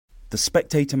The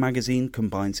Spectator magazine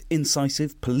combines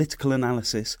incisive political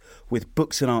analysis with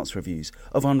books and arts reviews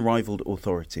of unrivalled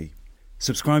authority.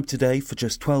 Subscribe today for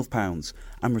just £12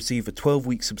 and receive a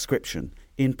 12-week subscription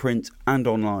in print and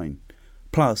online,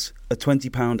 plus a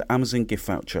 £20 Amazon gift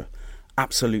voucher,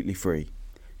 absolutely free.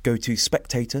 Go to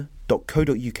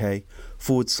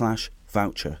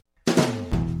spectator.co.uk/voucher.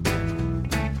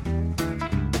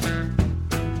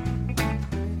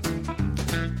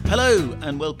 Hello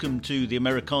and welcome to the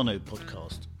Americano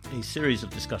podcast, a series of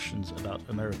discussions about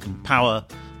American power,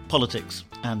 politics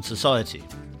and society.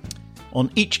 On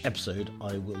each episode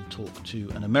I will talk to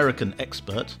an American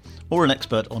expert or an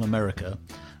expert on America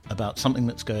about something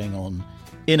that's going on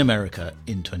in America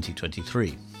in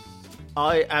 2023.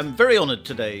 I am very honoured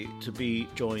today to be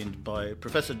joined by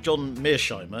Professor John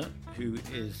Mearsheimer, who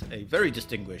is a very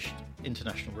distinguished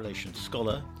international relations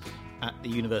scholar at the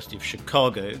University of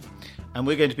Chicago, and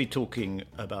we're going to be talking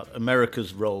about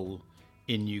America's role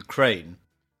in Ukraine.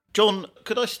 John,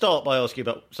 could I start by asking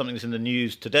about something that's in the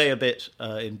news today a bit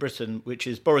in Britain, which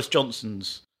is Boris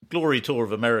Johnson's glory tour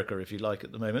of America, if you like,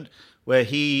 at the moment, where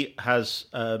he has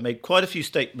made quite a few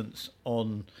statements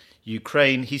on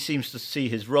Ukraine. He seems to see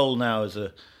his role now as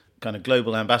a kind of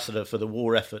global ambassador for the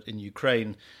war effort in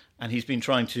Ukraine, and he's been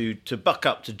trying to buck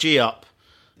up, to G up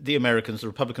the Americans, the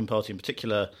Republican Party in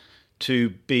particular, to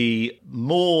be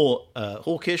more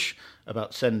hawkish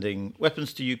about sending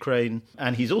weapons to Ukraine.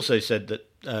 And he's also said that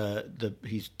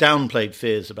he's downplayed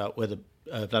fears about whether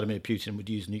Vladimir Putin would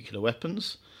use nuclear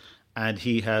weapons. And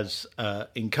he has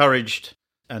encouraged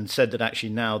and said that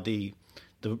actually now the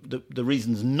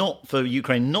reasons not for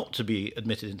Ukraine not to be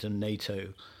admitted into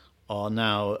NATO are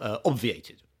now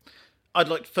obviated. I'd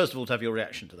like, first of all, to have your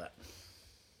reaction to that.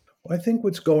 Well, I think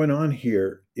what's going on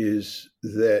here is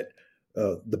that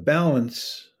the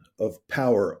balance of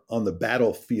power on the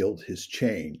battlefield has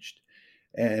changed.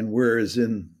 And whereas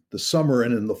in the summer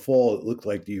and in the fall, it looked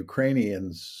like the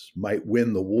Ukrainians might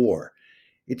win the war,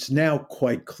 it's now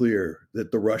quite clear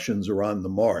that the Russians are on the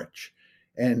march.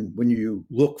 And when you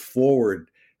look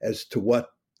forward as to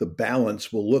what the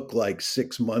balance will look like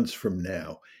 6 months from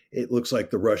now, it looks like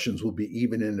the Russians will be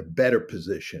even in a better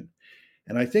position.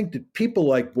 And I think that people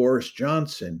like Boris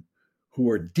Johnson, who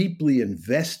are deeply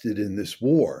invested in this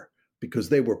war because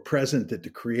they were present at the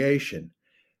creation,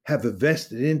 have a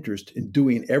vested interest in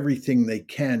doing everything they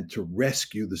can to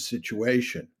rescue the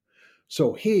situation.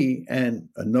 So he and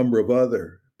a number of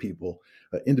other people,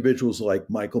 individuals like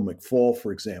Michael McFaul,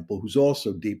 for example, who's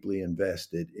also deeply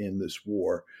invested in this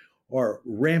war, are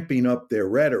ramping up their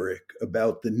rhetoric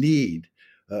about the need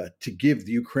to give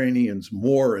the Ukrainians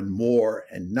more and more,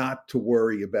 and not to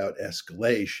worry about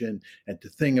escalation, and to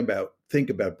think about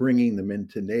bringing them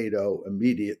into NATO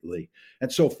immediately, and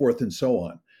so forth and so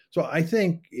on. So I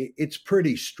think it's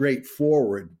pretty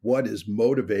straightforward what is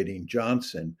motivating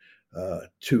Johnson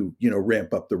to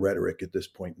ramp up the rhetoric at this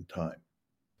point in time.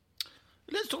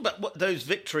 Let's talk about those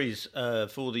victories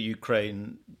for the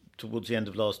Ukraine towards the end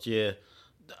of last year.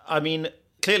 I mean,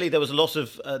 clearly there was a lot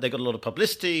of, they got a lot of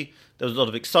publicity, there was a lot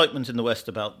of excitement in the West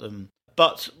about them.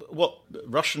 But what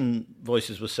Russian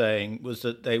voices were saying was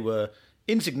that they were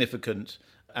insignificant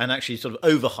and actually sort of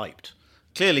overhyped.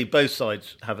 Clearly both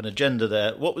sides have an agenda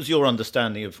there. What was your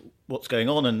understanding of what's going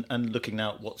on and looking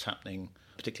now at what's happening,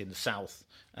 particularly in the south,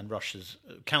 and Russia's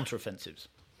counteroffensives?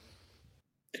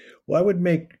 Well, I would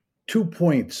make 2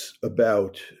 points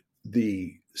about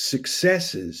the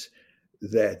successes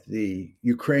that the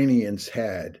Ukrainians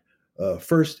had,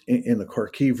 first in the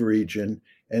Kharkiv region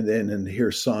and then in the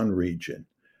Kherson region.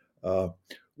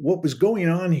 What was going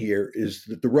on here is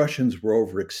that the Russians were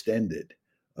overextended.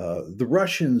 The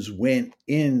Russians went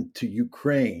into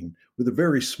Ukraine with a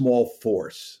very small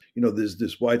force. There's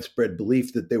this widespread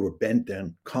belief that they were bent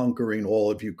on conquering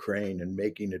all of Ukraine and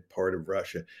making it part of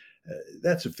Russia.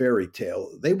 That's a fairy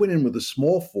tale. They went in with a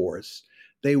small force.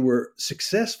 They were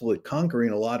successful at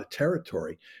conquering a lot of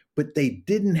territory, but they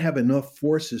didn't have enough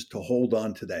forces to hold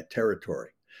on to that territory.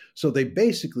 So they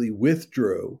basically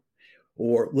withdrew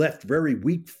or left very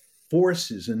weak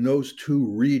forces in those two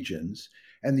regions,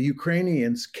 and the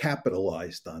Ukrainians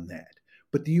capitalized on that.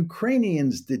 But the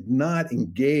Ukrainians did not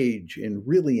engage in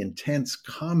really intense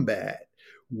combat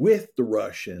with the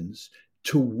Russians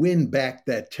to win back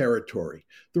that territory.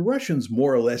 The Russians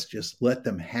more or less just let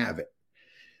them have it.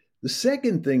 The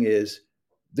second thing is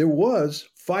there was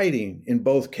fighting in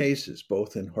both cases,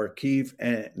 both in Kharkiv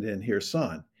and in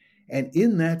Kherson. And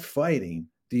in that fighting,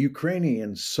 the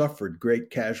Ukrainians suffered great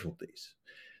casualties.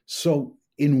 So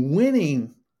in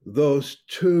winning those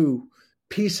two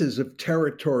pieces of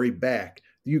territory back,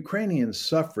 the Ukrainians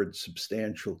suffered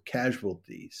substantial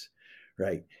casualties.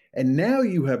 right? And now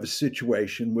you have a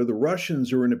situation where the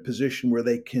Russians are in a position where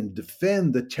they can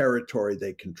defend the territory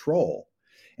they control.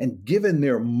 And given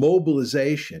their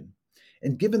mobilization,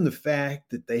 and given the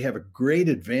fact that they have a great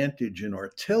advantage in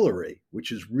artillery,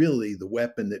 which is really the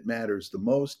weapon that matters the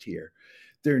most here,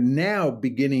 they're now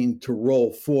beginning to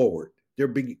roll forward. They're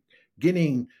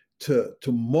beginning to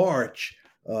march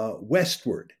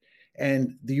westward.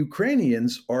 And the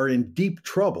Ukrainians are in deep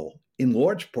trouble, in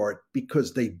large part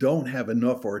because they don't have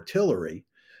enough artillery,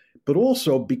 but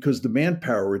also because the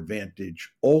manpower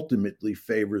advantage ultimately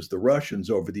favors the Russians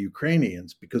over the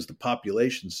Ukrainians, because the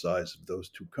population size of those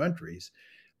two countries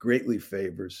greatly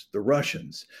favors the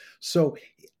Russians. So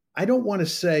I don't want to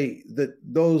say that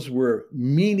those were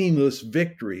meaningless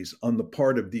victories on the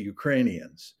part of the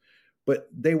Ukrainians, but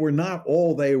they were not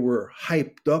all they were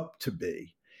hyped up to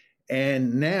be.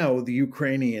 And now the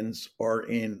Ukrainians are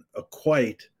in a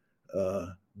quite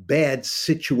bad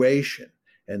situation.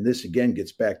 And this again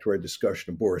gets back to our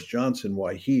discussion of Boris Johnson,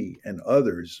 why he and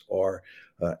others are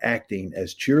acting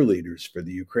as cheerleaders for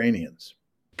the Ukrainians.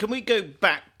 Can we go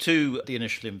back to the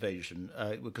initial invasion?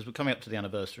 Because we're coming up to the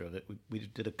anniversary of it. We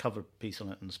did a cover piece on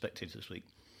it in The Spectator this week.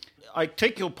 I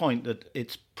take your point that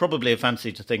it's probably a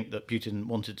fancy to think that Putin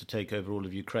wanted to take over all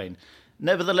of Ukraine.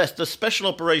 Nevertheless, the special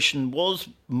operation was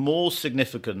more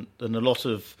significant than a lot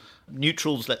of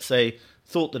neutrals, let's say,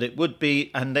 thought that it would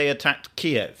be, and they attacked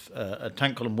Kiev. A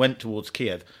tank column went towards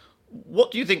Kiev.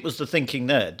 What do you think was the thinking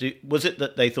there? Was it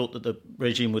that they thought that the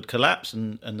regime would collapse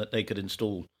and that they could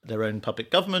install their own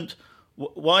puppet government?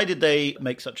 Why did they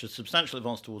make such a substantial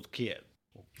advance towards Kiev?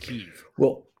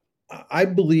 Well, I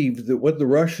believe that what the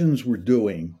Russians were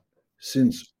doing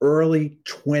since early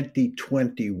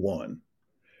 2021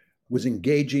 was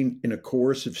engaging in a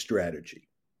coercive strategy.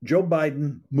 Joe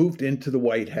Biden moved into the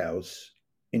White House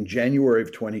in January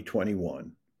of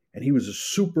 2021, and he was a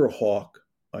super hawk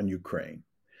on Ukraine.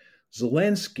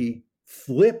 Zelensky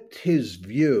flipped his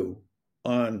view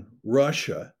on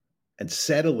Russia and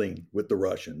settling with the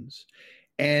Russians,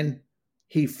 and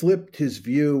he flipped his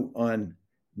view on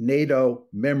NATO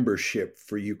membership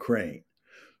for Ukraine.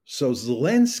 So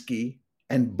Zelensky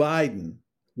and Biden,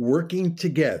 working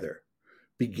together,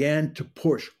 began to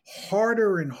push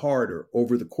harder and harder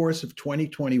over the course of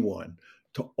 2021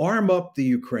 to arm up the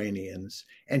Ukrainians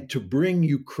and to bring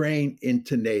Ukraine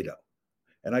into NATO.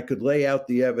 And I could lay out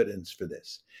the evidence for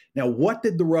this. Now, what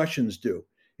did the Russians do?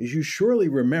 As you surely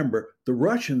remember, the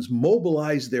Russians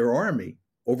mobilized their army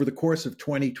over the course of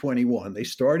 2021. They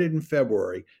started in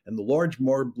February, and the large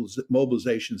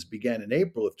mobilizations began in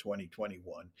April of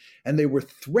 2021. And they were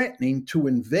threatening to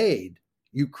invade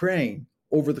Ukraine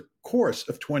over the course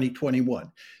of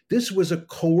 2021. This was a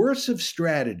coercive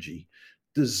strategy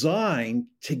designed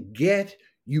to get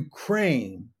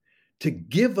Ukraine to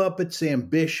give up its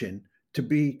ambition to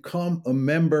become a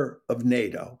member of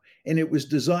NATO. And it was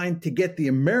designed to get the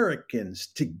Americans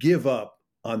to give up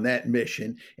on that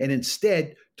mission and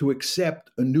instead to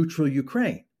accept a neutral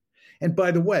Ukraine. And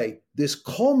by the way, this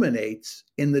culminates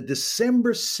in the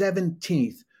December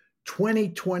 17th,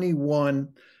 2021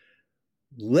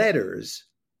 letters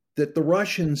that the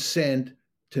Russians sent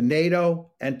to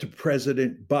NATO and to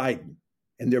President Biden.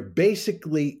 And they're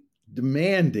basically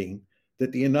demanding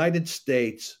that the United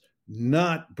States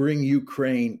not bring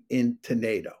Ukraine into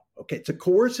NATO. Okay, it's a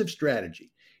coercive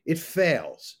strategy. It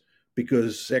fails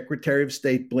because Secretary of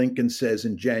State Blinken says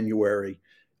in January,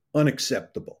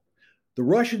 unacceptable. The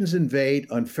Russians invade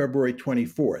on February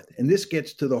 24th. And this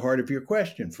gets to the heart of your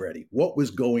question, Freddie. What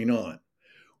was going on?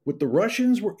 What the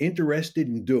Russians were interested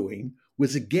in doing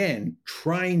was, again,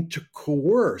 trying to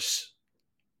coerce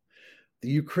the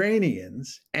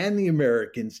Ukrainians and the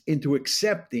Americans into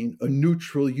accepting a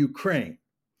neutral Ukraine.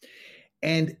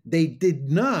 And they did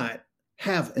not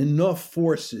have enough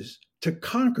forces to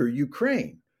conquer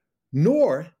Ukraine,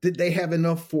 nor did they have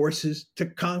enough forces to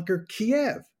conquer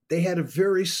Kiev. They had a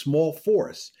very small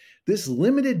force. This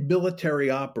limited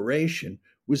military operation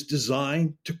was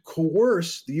designed to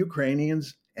coerce the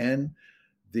Ukrainians and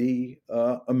the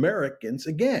Americans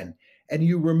again. And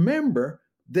you remember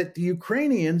that the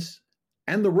Ukrainians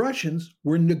and the Russians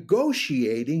were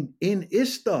negotiating in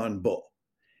Istanbul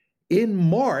in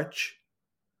March,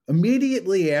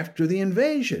 immediately after the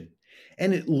invasion.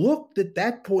 And it looked at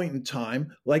that point in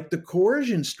time like the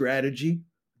coercion strategy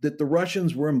that the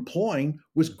Russians were employing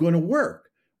was going to work,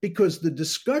 because the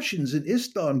discussions in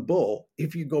Istanbul,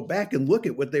 if you go back and look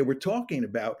at what they were talking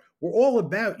about, were all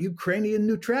about Ukrainian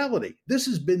neutrality. This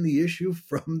has been the issue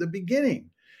from the beginning.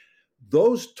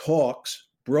 Those talks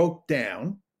broke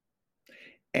down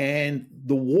and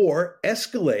the war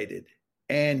escalated.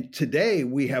 And today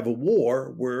we have a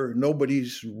war where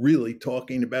nobody's really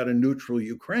talking about a neutral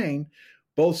Ukraine.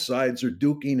 Both sides are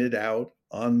duking it out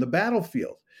on the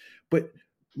battlefield. But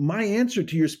my answer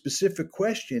to your specific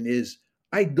question is,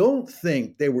 I don't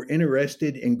think they were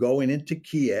interested in going into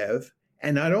Kiev,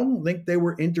 and I don't think they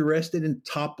were interested in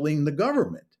toppling the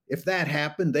government. If that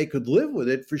happened, they could live with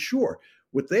it for sure.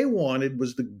 What they wanted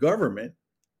was the government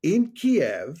in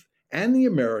Kiev and the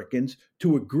Americans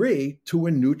to agree to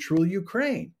a neutral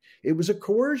Ukraine. It was a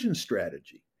coercion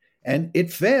strategy, and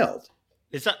it failed.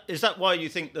 Is that why you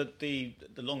think that the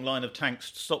long line of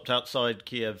tanks stopped outside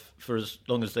Kiev for as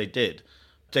long as they did?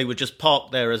 They were just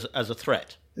parked there as a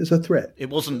threat. As a threat. It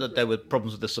wasn't that there were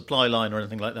problems with the supply line or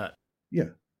anything like that.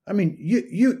 Yeah. I mean,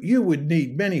 you would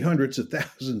need many hundreds of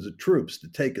thousands of troops to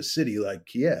take a city like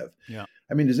Kiev. Yeah.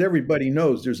 I mean, as everybody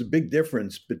knows, there's a big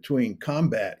difference between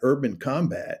urban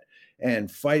combat,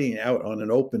 and fighting out on an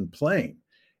open plain.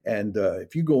 And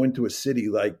if you go into a city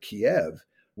like Kiev,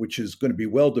 which is going to be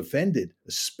well defended,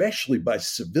 especially by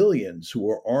civilians who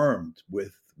are armed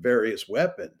with various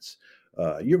weapons,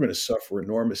 you're going to suffer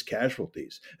enormous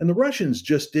casualties. And the Russians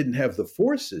just didn't have the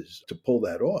forces to pull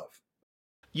that off.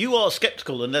 You are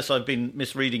skeptical, unless I've been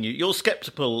misreading you. You're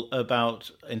skeptical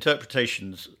about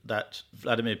interpretations that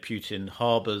Vladimir Putin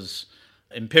harbors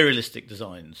imperialistic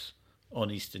designs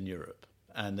on Eastern Europe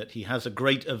and that he has a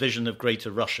vision of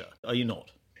greater Russia. Are you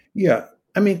not? Yeah.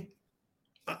 I mean,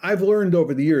 I've learned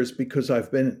over the years, because I've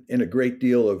been in a great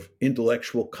deal of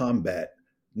intellectual combat,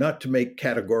 not to make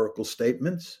categorical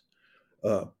statements,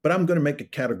 but I'm going to make a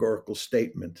categorical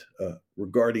statement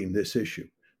regarding this issue.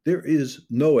 There is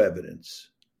no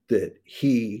evidence that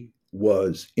he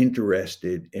was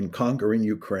interested in conquering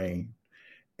Ukraine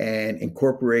and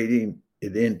incorporating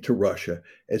it into Russia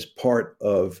as part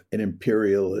of an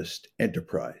imperialist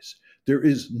enterprise. There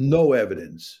is no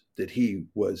evidence that he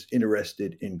was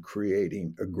interested in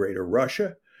creating a greater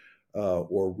Russia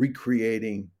or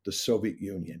recreating the Soviet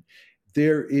Union.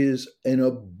 There is an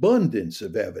abundance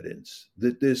of evidence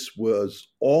that this was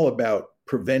all about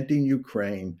preventing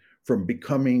Ukraine from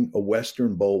becoming a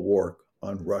Western bulwark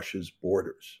on Russia's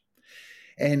borders.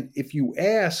 And if you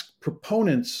ask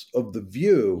proponents of the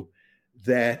view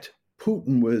that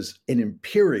Putin was an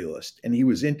imperialist and he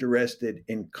was interested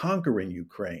in conquering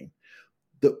Ukraine,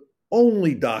 the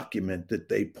only document that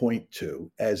they point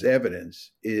to as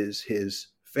evidence is his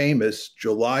famous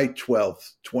July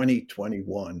 12th,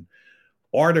 2021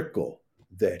 article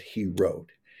that he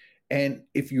wrote. And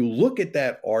if you look at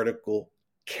that article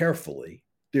carefully,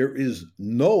 there is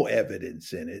no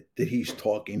evidence in it that he's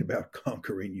talking about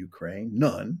conquering Ukraine,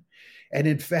 none. And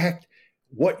in fact,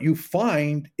 what you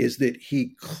find is that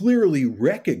he clearly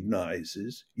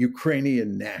recognizes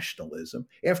Ukrainian nationalism.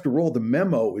 After all, the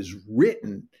memo is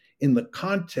written in the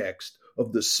context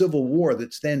of the civil war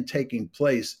that's then taking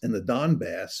place in the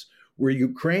Donbass, where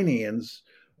Ukrainians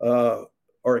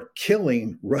are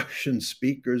killing Russian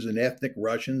speakers and ethnic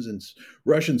Russians, and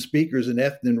Russian speakers and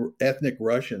ethnic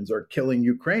Russians are killing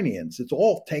Ukrainians. It's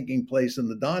all taking place in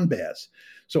the Donbass.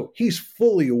 So he's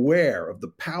fully aware of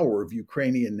the power of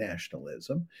Ukrainian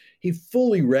nationalism. He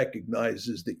fully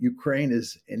recognizes that Ukraine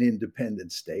is an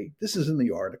independent state. This is in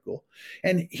the article.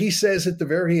 And he says at the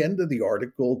very end of the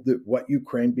article that what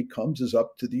Ukraine becomes is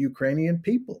up to the Ukrainian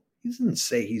people. He doesn't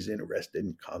say he's interested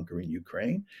in conquering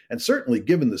Ukraine. And certainly,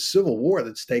 given the civil war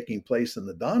that's taking place in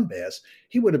the Donbass,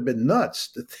 he would have been nuts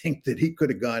to think that he could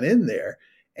have gone in there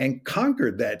and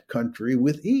conquered that country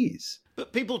with ease.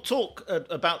 But people talk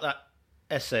about that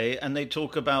essay, and they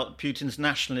talk about Putin's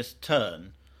nationalist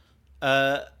turn.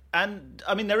 And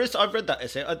I mean, I've read that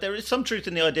essay. There is some truth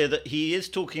in the idea that he is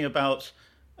talking about,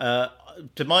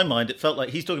 to my mind, it felt like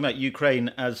he's talking about Ukraine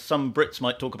as some Brits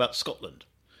might talk about Scotland.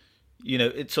 You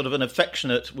know, it's sort of an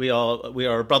affectionate, we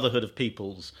are a brotherhood of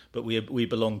peoples, but we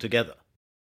belong together.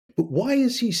 But why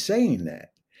is he saying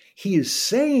that? He is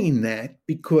saying that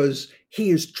because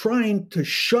he is trying to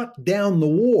shut down the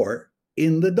war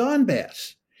in the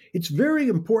Donbass. It's very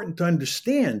important to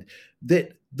understand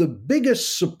that the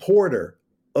biggest supporter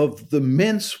of the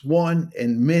Minsk I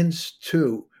and Minsk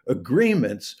II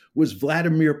agreements was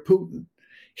Vladimir Putin.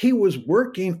 He was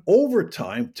working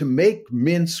overtime to make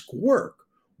Minsk work.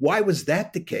 Why was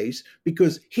that the case?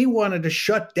 Because he wanted to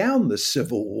shut down the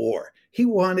civil war. He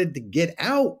wanted to get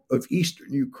out of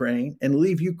eastern Ukraine and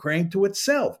leave Ukraine to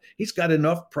itself. He's got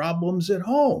enough problems at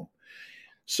home.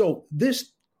 So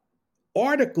this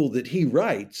article that he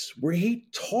writes, where he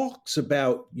talks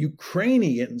about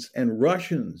Ukrainians and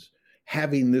Russians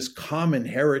having this common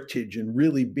heritage and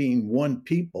really being one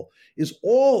people, is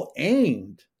all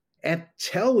aimed at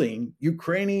telling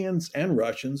Ukrainians and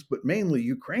Russians, but mainly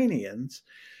Ukrainians,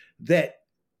 that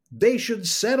they should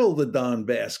settle the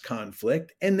Donbass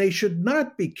conflict and they should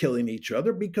not be killing each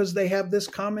other because they have this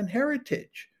common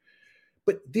heritage.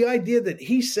 But the idea that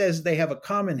he says they have a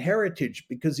common heritage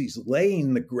because he's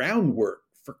laying the groundwork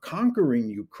for conquering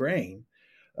Ukraine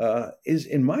is,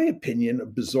 in my opinion, a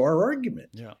bizarre argument.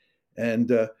 Yeah.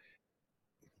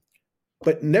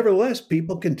 But nevertheless,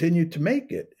 people continue to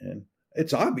make it. And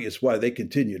it's obvious why they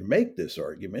continue to make this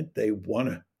argument. They want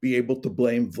to be able to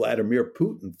blame Vladimir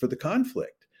Putin for the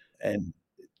conflict. And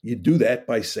you do that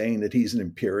by saying that he's an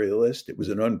imperialist. It was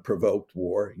an unprovoked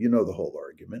war. You know the whole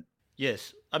argument.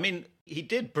 Yes. I mean, he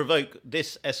did provoke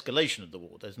this escalation of the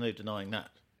war. There's no denying that.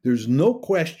 There's no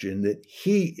question that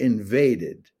he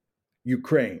invaded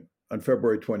Ukraine on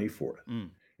February 24th.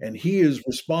 And he is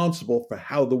responsible for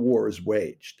how the war is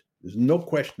waged. There's no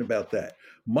question about that.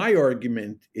 My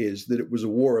argument is that it was a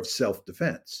war of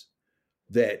self-defense,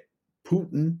 that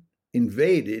Putin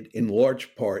invaded in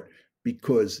large part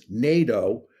because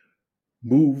NATO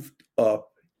moved up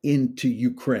into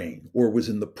Ukraine or was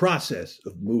in the process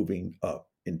of moving up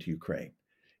into Ukraine.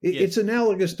 It's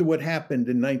analogous to what happened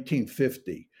in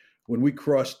 1950 when we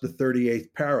crossed the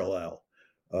 38th parallel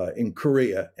in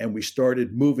Korea and we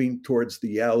started moving towards the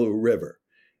Yalu River.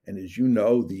 And as you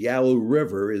know, the Yalu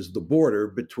River is the border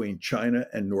between China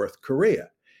and North Korea.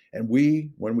 And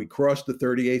when we cross the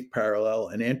 38th parallel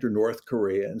and enter North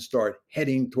Korea and start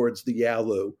heading towards the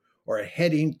Yalu or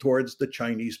heading towards the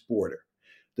Chinese border,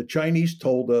 the Chinese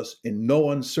told us in no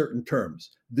uncertain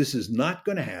terms, this is not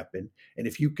going to happen. And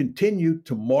if you continue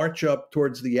to march up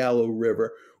towards the Yalu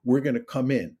River, we're going to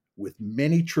come in with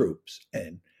many troops.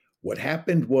 And what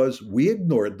happened was we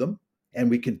ignored them and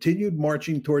we continued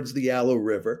marching towards the Yalu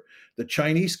River. The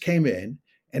Chinese came in,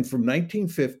 and from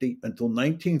 1950 until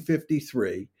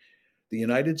 1953, the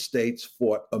United States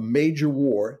fought a major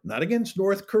war, not against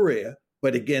North Korea,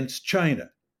 but against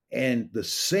China. And the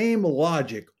same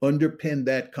logic underpinned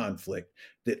that conflict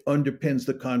that underpins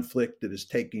the conflict that is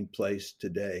taking place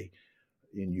today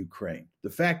in Ukraine. The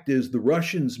fact is, the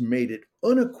Russians made it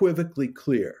unequivocally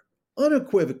clear,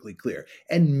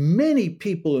 and many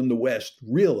people in the West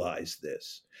realize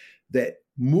this, that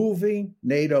moving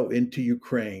NATO into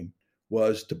Ukraine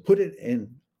was, to put it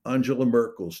in Angela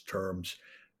Merkel's terms,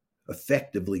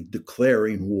 effectively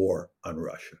declaring war on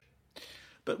Russia.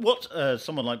 But what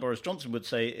someone like Boris Johnson would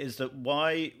say is that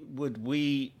why would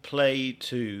we play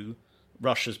to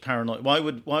Russia's paranoia? Why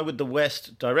would the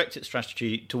West direct its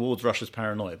strategy towards Russia's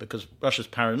paranoia? Because Russia's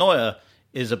paranoia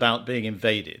is about being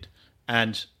invaded.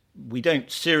 And we don't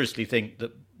seriously think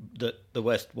that the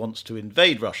West wants to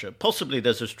invade Russia. Possibly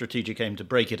there's a strategic aim to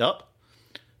break it up.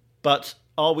 But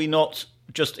are we not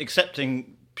just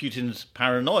accepting Putin's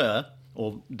paranoia,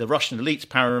 or the Russian elite's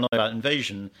paranoia about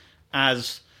invasion,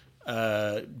 as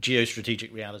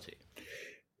geostrategic reality?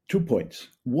 2 points.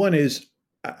 One is,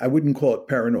 I wouldn't call it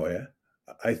paranoia.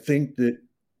 I think that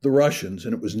the Russians,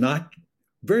 and it was not,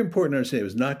 very important to understand, it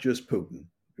was not just Putin,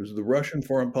 it was the Russian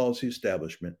foreign policy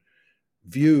establishment,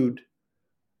 viewed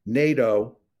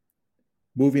NATO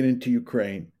moving into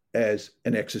Ukraine as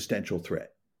an existential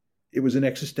threat. It was an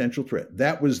existential threat.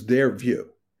 That was their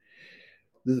view.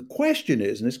 The question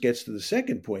is, and this gets to the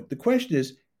second point, the question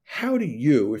is, how do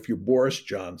you, if you're Boris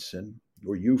Johnson,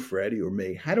 or you, Freddie, or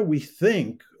me, how do we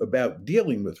think about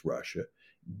dealing with Russia,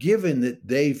 given that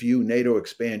they view NATO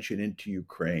expansion into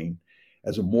Ukraine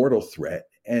as a mortal threat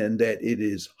and that it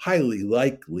is highly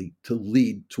likely to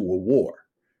lead to a war,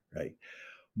 right?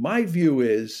 My view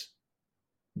is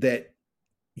that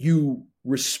you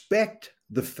respect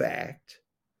the fact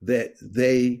that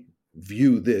they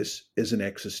view this as an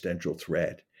existential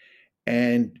threat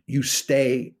and you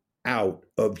stay out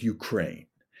of Ukraine.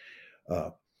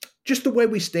 Just the way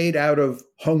we stayed out of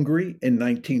Hungary in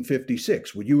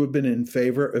 1956. Would you have been in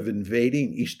favor of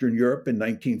invading Eastern Europe in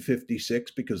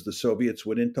 1956 because the Soviets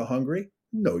went into Hungary?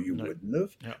 No, you wouldn't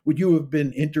have. Yeah. Would you have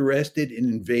been interested in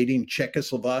invading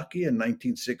Czechoslovakia in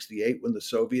 1968 when the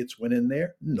Soviets went in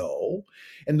there? No.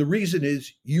 And the reason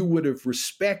is you would have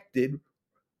respected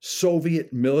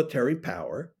Soviet military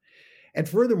power. And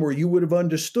furthermore, you would have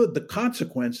understood the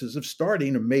consequences of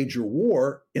starting a major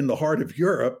war in the heart of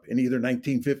Europe in either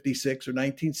 1956 or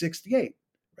 1968,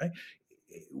 right?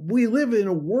 We live in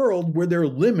a world where there are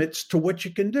limits to what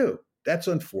you can do. That's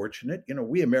unfortunate. You know,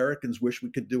 we Americans wish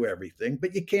we could do everything,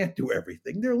 but you can't do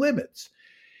everything. There are limits.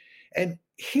 And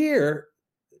here,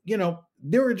 you know,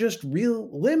 there are just real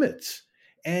limits.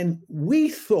 And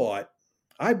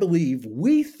I believe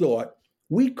we thought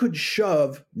we could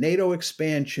shove NATO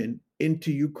expansion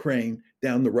into Ukraine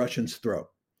down the Russians' throat.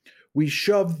 We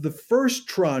shoved the first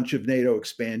tranche of NATO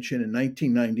expansion in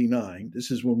 1999. This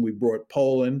is when we brought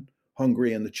Poland,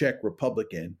 Hungary and the Czech Republic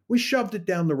in, we shoved it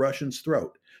down the Russians'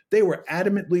 throat. They were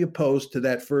adamantly opposed to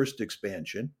that first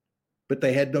expansion, but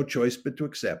they had no choice but to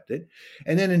accept it.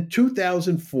 And then in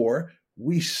 2004,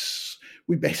 we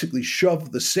basically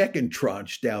shoved the second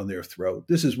tranche down their throat.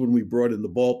 This is when we brought in the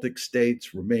Baltic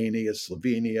states, Romania,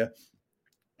 Slovenia,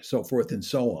 so forth and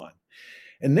so on.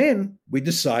 And then we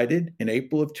decided in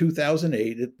April of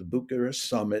 2008 at the Bucharest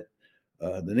summit,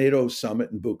 the NATO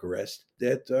summit in Bucharest,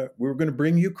 that we were going to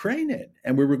bring Ukraine in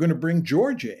and we were going to bring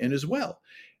Georgia in as well.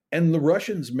 And the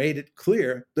Russians made it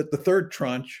clear that the third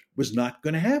tranche was not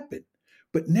going to happen.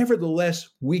 But nevertheless,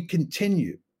 we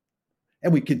continue.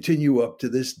 And we continue up to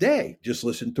this day. Just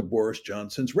listen to Boris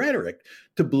Johnson's rhetoric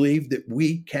to believe that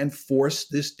we can force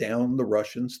this down the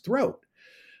Russians' throat.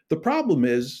 The problem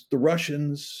is the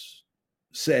Russians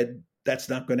said that's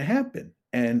not going to happen,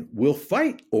 and we'll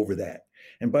fight over that.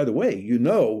 And by the way,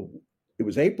 it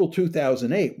was April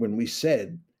 2008 when we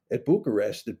said at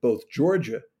Bucharest that both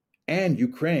Georgia and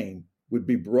Ukraine would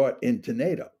be brought into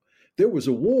NATO. There was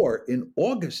a war in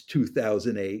August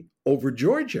 2008 over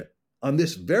Georgia on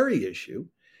this very issue.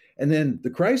 And then the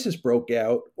crisis broke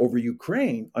out over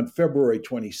Ukraine on February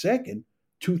 22nd,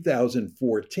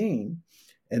 2014.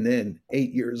 And then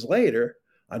 8 years later,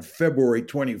 on February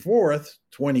 24th,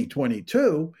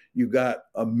 2022, you got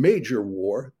a major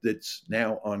war that's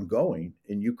now ongoing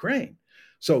in Ukraine.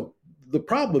 So the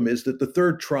problem is that the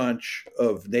third tranche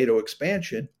of NATO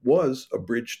expansion was a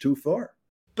bridge too far.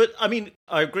 But, I mean,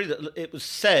 I agree that it was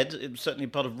said, it was certainly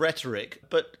part of rhetoric,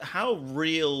 but how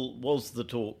real was the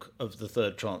talk of the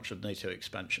third tranche of NATO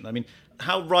expansion? I mean,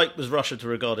 how right was Russia to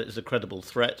regard it as a credible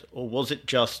threat, or was it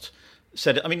just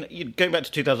said? I mean, going back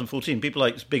to 2014, people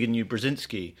like Zbigniew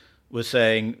Brzezinski were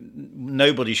saying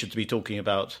nobody should be talking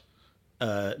about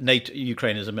NATO,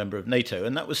 Ukraine as a member of NATO,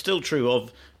 and that was still true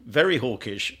of very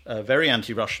hawkish, very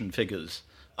anti-Russian figures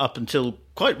up until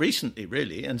quite recently,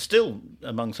 really, and still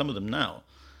among some of them now.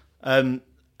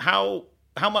 How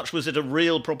much was it a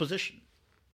real proposition?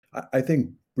 I think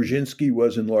Brzezinski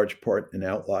was in large part an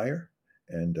outlier.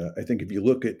 And I think if you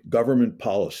look at government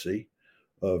policy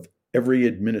of every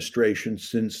administration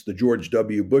since the George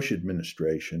W. Bush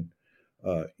administration,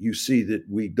 you see that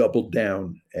we doubled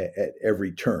down at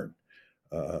every turn.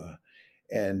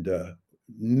 And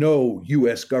no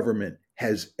U.S. government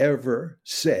has ever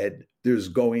said there's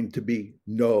going to be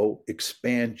no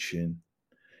expansion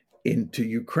into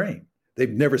Ukraine. They've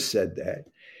never said that.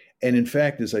 And in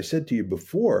fact, as I said to you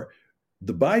before,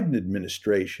 the Biden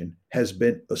administration has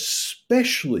been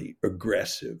especially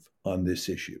aggressive on this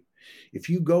issue. If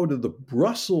you go to the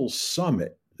Brussels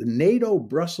summit, the NATO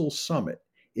Brussels summit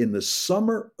in the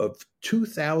summer of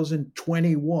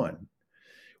 2021,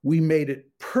 we made it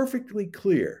perfectly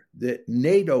clear that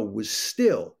NATO was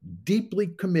still deeply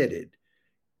committed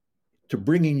to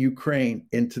bringing Ukraine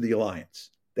into the alliance.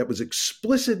 That was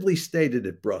explicitly stated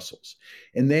at Brussels.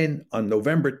 And then on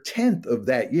November 10th of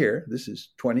that year, this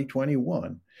is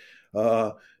 2021,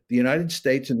 the United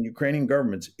States and the Ukrainian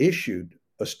governments issued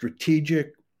a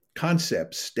strategic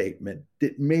concept statement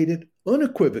that made it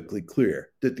unequivocally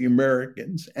clear that the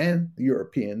Americans and the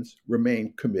Europeans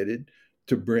remain committed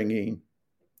to bringing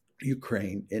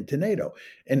Ukraine into NATO.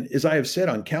 And as I have said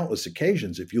on countless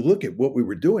occasions, if you look at what we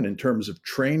were doing in terms of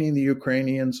training the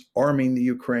Ukrainians, arming the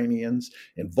Ukrainians,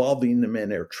 involving them in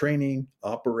their training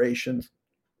operations,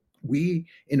 we,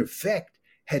 in effect,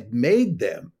 had made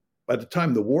them, by the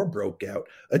time the war broke out,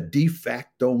 a de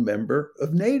facto member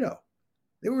of NATO.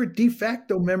 They were a de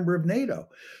facto member of NATO.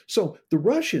 So the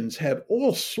Russians had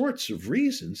all sorts of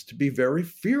reasons to be very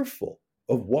fearful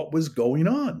of what was going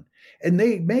on. And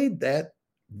they made that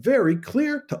very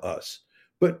clear to us,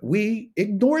 but we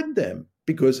ignored them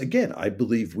because, again, I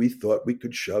believe we thought we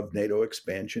could shove NATO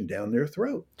expansion down their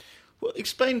throat. Well,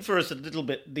 explain for us a little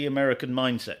bit the American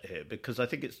mindset here, because I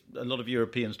think it's a lot of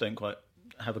Europeans don't quite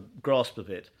have a grasp of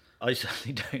it. I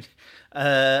certainly don't.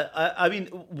 I mean,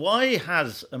 why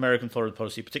has American foreign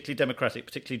policy, particularly Democratic,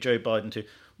 particularly Joe Biden too,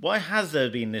 why has there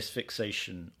been this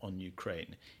fixation on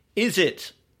Ukraine? Is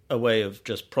it a way of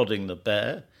just prodding the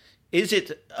bear? Is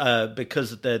it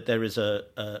because there is a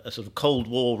sort of Cold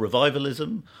War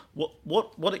revivalism?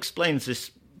 What explains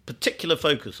this particular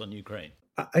focus on Ukraine?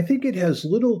 I think it has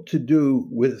little to do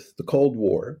with the Cold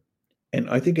War, and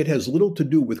I think it has little to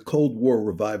do with Cold War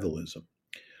revivalism.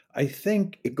 I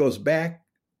think it goes back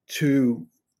to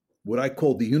what I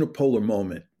call the unipolar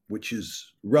moment, which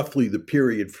is roughly the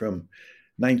period from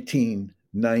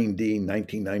 1990,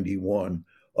 1991,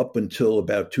 up until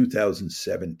about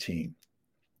 2017.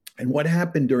 And what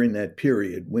happened during that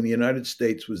period when the United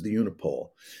States was the unipole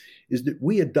is that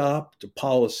we adopt a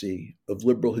policy of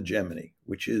liberal hegemony,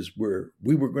 which is where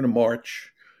we were going to march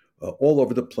all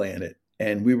over the planet,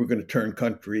 and we were going to turn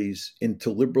countries into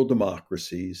liberal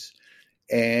democracies,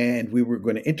 and we were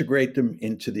going to integrate them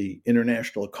into the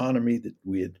international economy that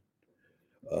we had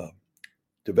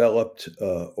developed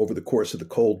over the course of the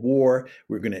Cold War.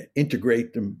 We're going to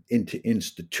integrate them into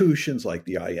institutions like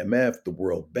the IMF, the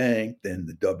World Bank, then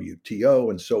the WTO,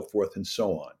 and so forth and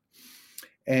so on.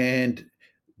 And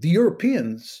the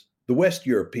Europeans, the West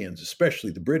Europeans,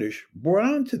 especially the British, brought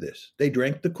on to this. They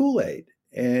drank the Kool-Aid.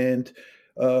 And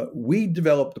we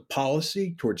developed a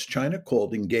policy towards China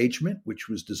called engagement, which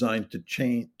was designed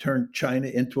to turn China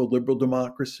into a liberal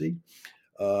democracy.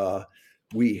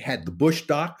 We had the Bush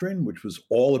Doctrine, which was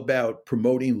all about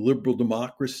promoting liberal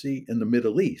democracy in the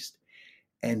Middle East.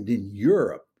 And in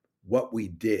Europe, what we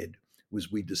did was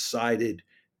we decided,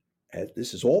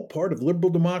 this is all part of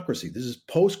liberal democracy. This is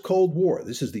post-Cold War.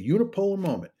 This is the unipolar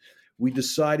moment. We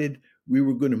decided we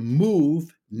were going to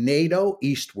move NATO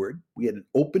eastward. We had an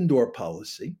open door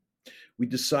policy. We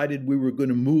decided we were going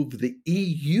to move the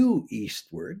EU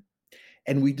eastward.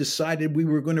 And we decided we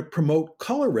were going to promote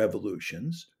color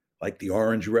revolutions, like the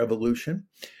Orange Revolution,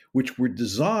 which were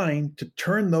designed to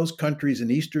turn those countries in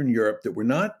Eastern Europe that were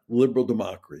not liberal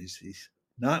democracies,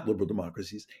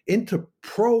 into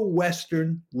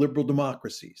pro-Western liberal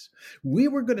democracies. We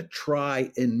were going to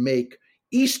try and make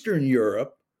Eastern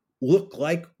Europe look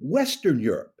like Western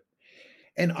Europe.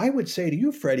 And I would say to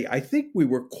you, Freddie, I think we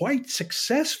were quite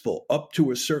successful up to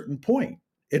a certain point.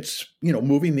 It's,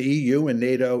 moving the EU and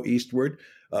NATO eastward,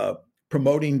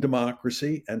 promoting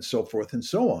democracy, and so forth and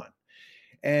so on.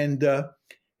 And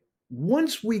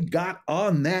once we got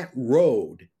on that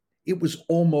road, it was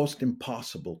almost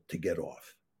impossible to get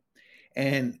off.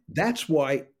 And that's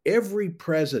why every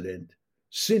president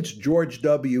since George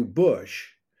W. Bush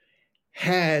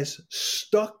has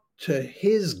stuck to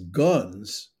his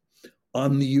guns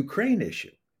on the Ukraine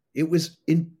issue. It was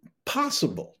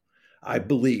impossible, I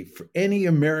believe, for any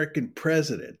American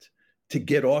president to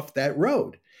get off that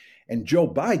road. And Joe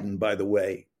Biden, by the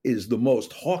way, is the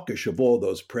most hawkish of all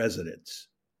those presidents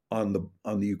on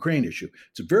the Ukraine issue.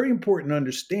 It's very important to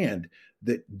understand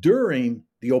that during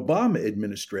the Obama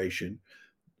administration,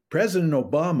 President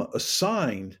Obama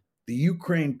assigned the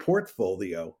Ukraine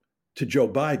portfolio to Joe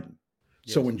Biden.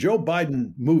 Yes. So when Joe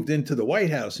Biden moved into the White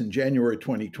House in January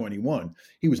 2021,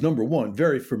 he was, number one,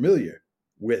 very familiar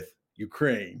with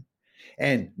Ukraine.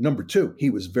 And number two, he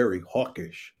was very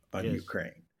hawkish on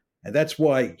Ukraine. And that's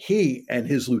why he and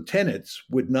his lieutenants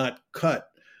would not cut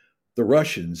the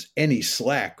Russians any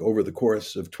slack over the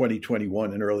course of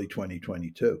 2021 and early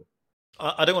 2022.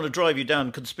 I don't want to drive you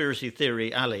down conspiracy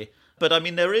theory alley, but I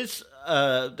mean, there's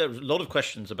a lot of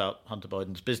questions about Hunter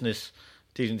Biden's business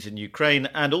dealings in Ukraine,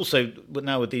 and also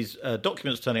now with these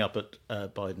documents turning up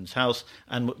at Biden's house,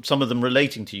 and some of them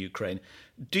relating to Ukraine.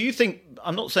 Do you think,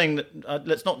 I'm not saying that,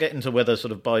 let's not get into whether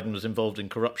sort of Biden was involved in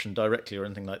corruption directly or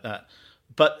anything like that,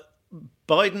 but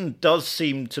Biden does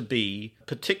seem to be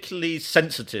particularly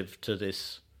sensitive to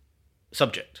this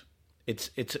subject. It's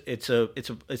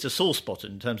a sore spot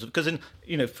in terms of, because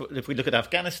if we look at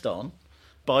Afghanistan,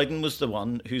 Biden was the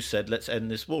one who said let's end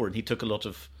this war, and he took a lot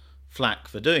of flack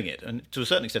for doing it, and to a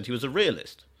certain extent he was a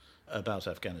realist about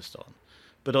Afghanistan.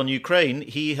 But on Ukraine,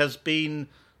 he has been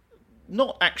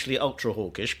not actually ultra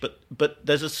hawkish, but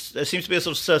there seems to be a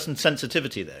sort of certain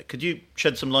sensitivity there. Could you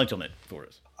shed some light on it for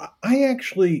us? I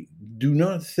actually do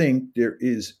not think there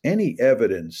is any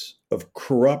evidence of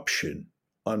corruption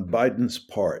on Biden's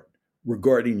part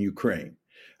regarding Ukraine.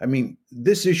 I mean,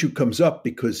 this issue comes up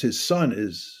because his son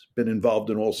has been involved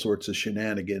in all sorts of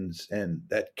shenanigans, and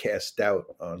that cast doubt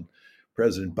on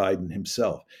President Biden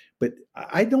himself. But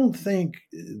I don't think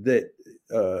that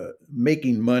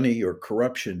making money or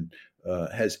corruption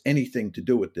has anything to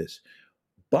do with this.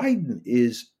 Biden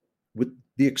is, with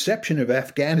the exception of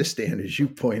Afghanistan, as you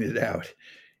pointed out,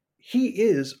 he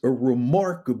is a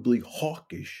remarkably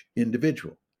hawkish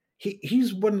individual.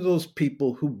 He's one of those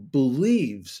people who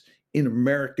believes in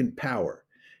American power.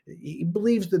 He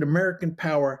believes that American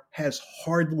power has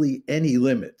hardly any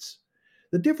limits.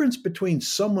 The difference between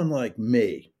someone like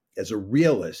me as a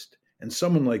realist and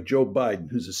someone like Joe Biden,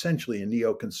 who's essentially a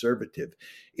neoconservative,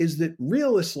 is that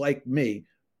realists like me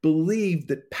believe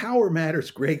that power matters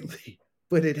greatly,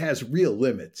 but it has real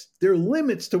limits. There are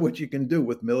limits to what you can do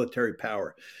with military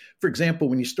power. For example,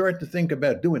 when you start to think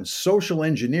about doing social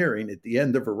engineering at the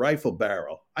end of a rifle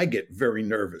barrel, I get very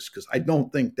nervous because I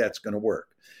don't think that's going to work.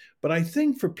 But I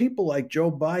think for people like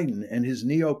Joe Biden and his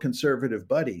neoconservative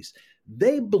buddies,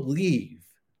 they believe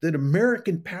that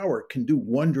American power can do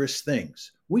wondrous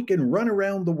things. We can run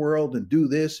around the world and do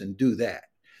this and do that.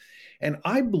 And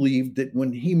I believe that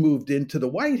when he moved into the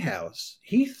White House,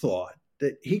 he thought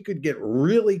that he could get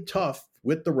really tough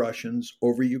with the Russians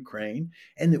over Ukraine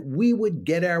and that we would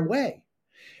get our way.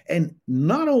 And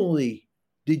not only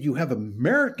did you have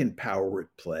American power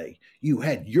at play, you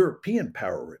had European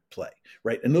power at play,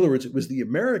 right? In other words, it was the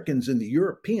Americans and the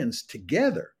Europeans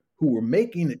together who were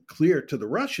making it clear to the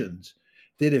Russians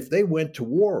that if they went to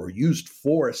war or used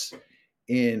force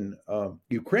in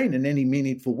Ukraine in any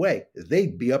meaningful way,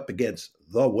 they'd be up against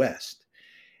the West.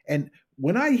 And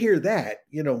when I hear that,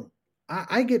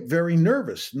 I get very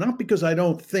nervous, not because I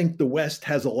don't think the West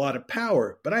has a lot of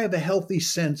power, but I have a healthy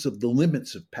sense of the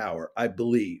limits of power, I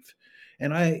believe.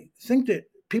 And I think that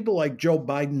people like Joe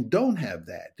Biden don't have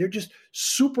that. They're just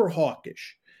super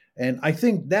hawkish. And I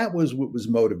think that was what was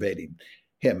motivating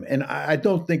him. And I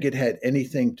don't think it had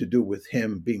anything to do with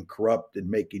him being corrupt and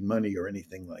making money or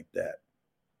anything like that.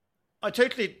 I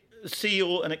totally see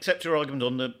and accept your argument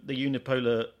on the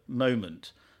unipolar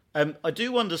moment. I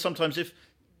do wonder sometimes if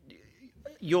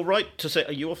you're right to say,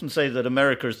 you often say that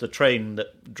America is the train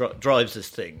that drives this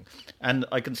thing. And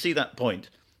I can see that point.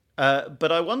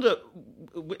 But I wonder,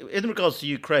 in regards to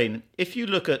Ukraine, if you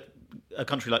look at a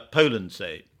country like Poland,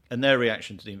 say, and their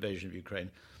reaction to the invasion of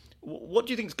Ukraine, what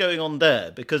do you think is going on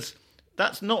there? Because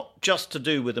that's not just to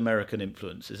do with American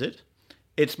influence, is it?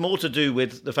 It's more to do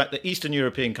with the fact that Eastern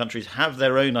European countries have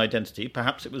their own identity.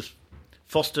 Perhaps it was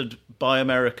fostered by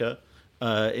America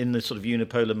in this sort of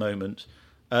unipolar moment.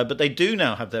 But they do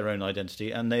now have their own identity,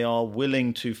 and they are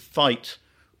willing to fight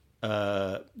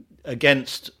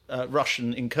against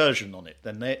Russian incursion on it.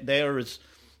 Then they're as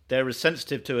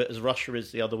sensitive to it as Russia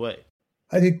is the other way.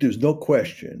 I think there's no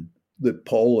question that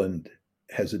Poland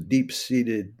has a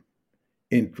deep-seated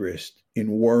interest in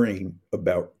worrying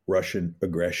about Russian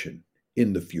aggression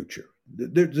in the future.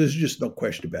 There's just no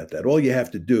question about that. All you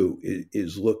have to do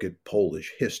is look at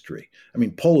Polish history. I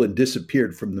mean, Poland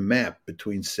disappeared from the map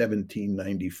between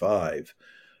 1795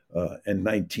 and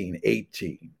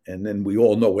 1918. And then we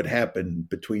all know what happened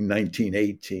between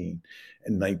 1918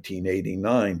 and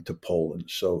 1989 to Poland.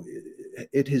 So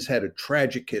it has had a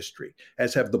tragic history,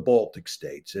 as have the Baltic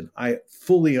states. And I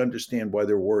fully understand why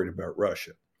they're worried about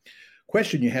Russia.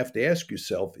 Question you have to ask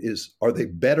yourself is, are they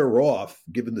better off,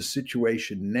 given the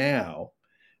situation now,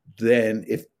 than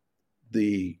if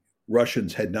the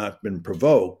Russians had not been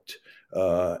provoked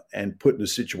and put in a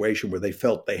situation where they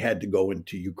felt they had to go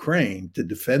into Ukraine to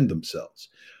defend themselves?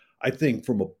 I think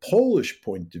from a Polish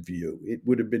point of view, it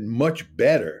would have been much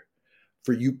better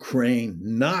for Ukraine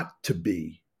not to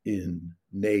be in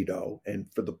NATO and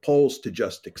for the Poles to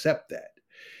just accept that.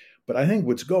 But I think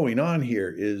what's going on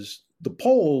here is the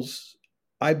Poles,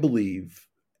 I believe,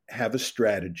 have a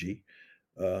strategy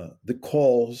that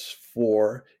calls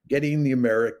for getting the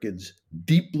Americans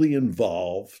deeply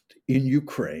involved in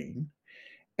Ukraine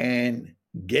and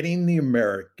getting the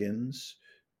Americans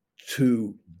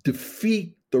to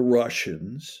defeat the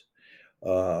Russians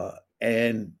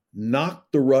and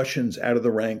knock the Russians out of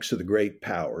the ranks of the great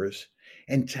powers,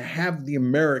 and to have the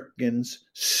Americans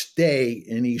stay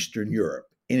in Eastern Europe,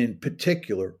 and in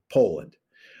particular, Poland.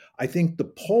 I think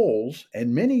the Poles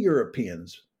and many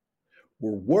Europeans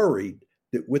were worried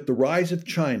that with the rise of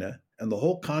China and the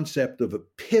whole concept of a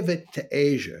pivot to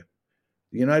Asia,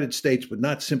 the United States would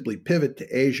not simply pivot to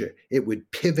Asia, it would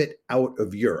pivot out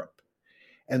of Europe.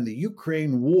 And the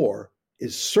Ukraine war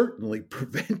is certainly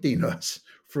preventing us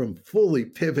from fully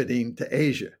pivoting to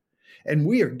Asia. And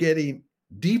we are getting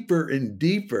deeper and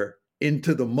deeper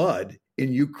into the mud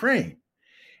in Ukraine.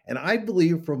 And I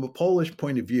believe from a Polish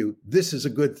point of view, this is a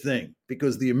good thing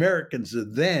because the Americans are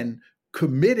then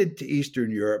committed to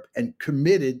Eastern Europe and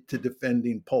committed to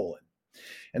defending Poland.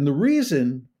 And the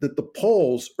reason that the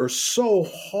Poles are so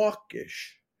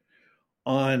hawkish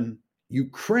on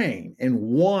Ukraine and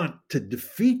want to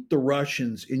defeat the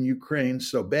Russians in Ukraine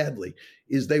so badly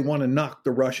is they want to knock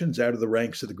the Russians out of the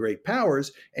ranks of the great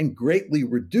powers and greatly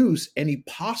reduce any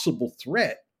possible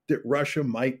threat that Russia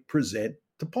might present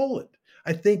to Poland.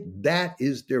 I think that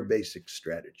is their basic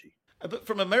strategy. But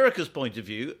from America's point of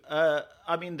view,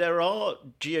 there are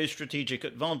geostrategic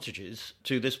advantages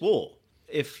to this war.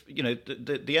 If,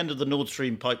 the end of the Nord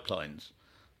Stream pipelines,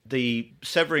 the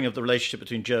severing of the relationship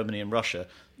between Germany and Russia,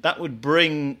 that would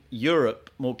bring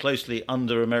Europe more closely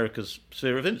under America's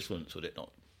sphere of influence, would it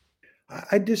not?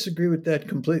 I disagree with that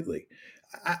completely.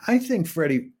 I think,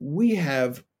 Freddie, we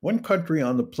have one country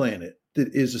on the planet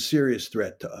that is a serious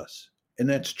threat to us, and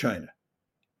that's China.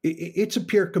 It's a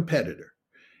peer competitor.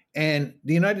 And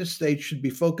the United States should be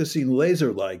focusing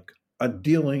laser-like on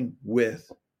dealing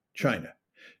with China.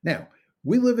 Now,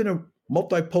 we live in a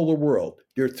multipolar world.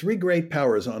 There are three great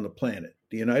powers on the planet: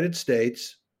 the United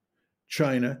States,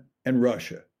 China, and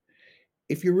Russia.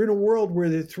 If you're in a world where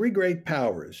there are three great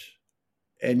powers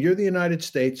and you're the United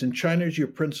States and China is your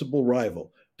principal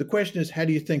rival, the question is, how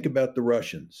do you think about the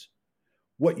Russians?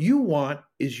 What you want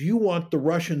is you want the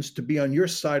Russians to be on your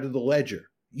side of the ledger.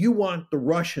 You want the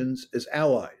Russians as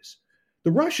allies.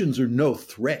 The Russians are no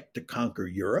threat to conquer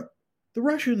Europe. The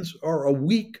Russians are a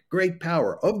weak great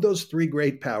power. Of those three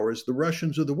great powers, the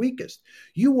Russians are the weakest.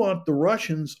 You want the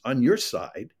Russians on your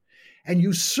side, and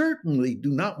you certainly do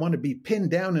not want to be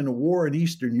pinned down in a war in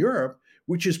Eastern Europe,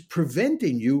 which is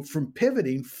preventing you from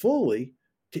pivoting fully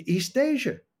to East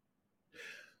Asia.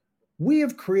 We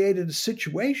have created a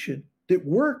situation that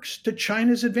works to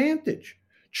China's advantage.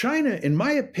 China, in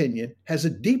my opinion, has a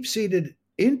deep-seated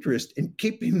interest in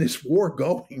keeping this war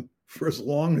going for as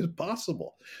long as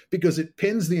possible because it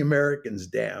pins the Americans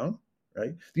down,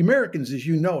 right? The Americans, as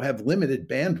you know, have limited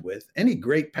bandwidth. Any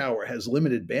great power has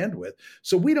limited bandwidth.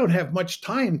 So we don't have much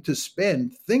time to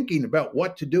spend thinking about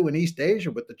what to do in East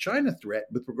Asia with the China threat,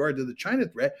 with regard to the China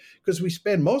threat, because we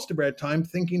spend most of our time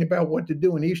thinking about what to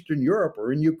do in Eastern Europe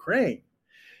or in Ukraine.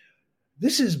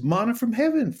 This is manna from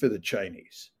heaven for the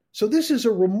Chinese. So this is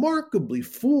a remarkably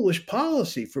foolish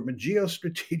policy from a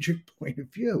geostrategic point of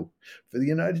view for the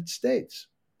United States.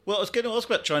 Well, I was going to ask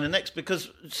about China next,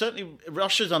 because certainly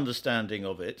Russia's understanding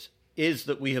of it is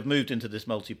that we have moved into this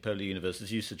multipolar universe,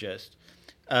 as you suggest,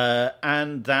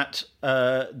 and that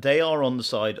they are on the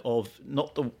side of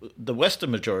not the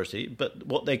Western majority, but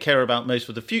what they care about most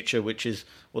for the future, which is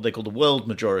what they call the world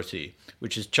majority,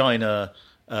 which is China,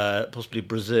 possibly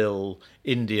Brazil,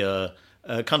 India,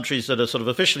 countries that are sort of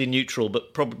officially neutral,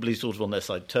 but probably sort of on their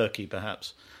side, Turkey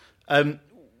perhaps.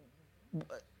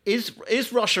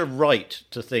 Is Russia right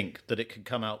to think that it can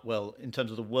come out well in terms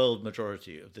of the world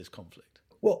majority of this conflict?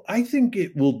 Well, I think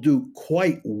it will do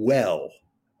quite well,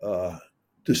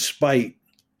 despite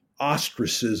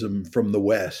ostracism from the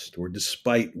West or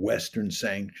despite Western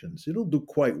sanctions. It'll do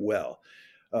quite well.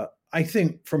 I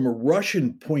think from a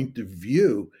Russian point of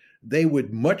view, they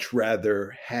would much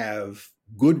rather have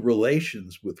good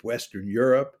relations with Western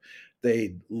Europe.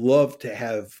 They'd love to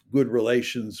have good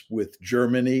relations with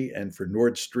Germany and for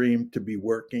Nord Stream to be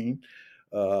working,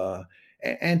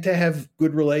 and to have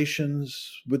good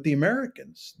relations with the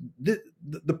Americans.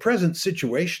 The present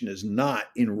situation is not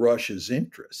in Russia's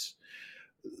interests.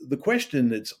 The question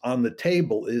that's on the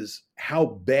table is, how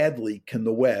badly can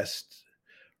the West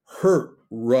hurt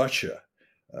Russia?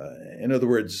 In other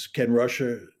words, can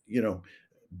Russia,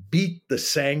 beat the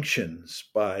sanctions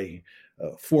by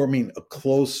forming a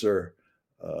closer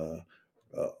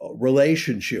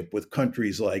relationship with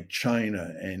countries like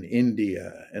China and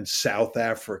India and South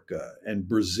Africa and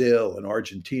Brazil and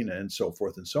Argentina and so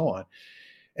forth and so on.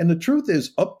 And the truth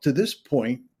is, up to this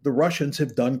point, the Russians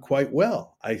have done quite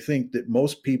well. I think that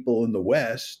most people in the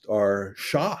West are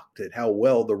shocked at how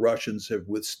well the Russians have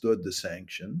withstood the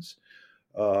sanctions.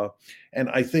 And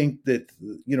I think that,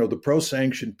 the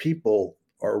pro-sanction people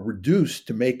are reduced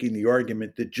to making the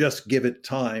argument that just give it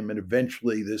time and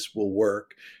eventually this will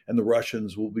work and the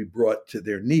Russians will be brought to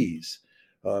their knees.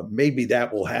 Maybe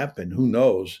that will happen, who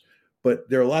knows? But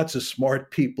there are lots of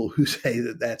smart people who say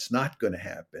that that's not going to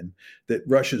happen, that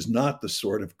Russia's not the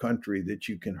sort of country that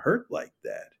you can hurt like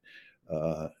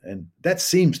that. And that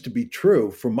seems to be true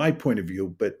from my point of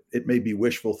view, but it may be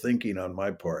wishful thinking on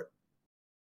my part.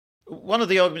 One of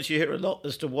the arguments you hear a lot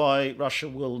as to why Russia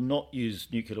will not use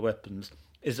nuclear weapons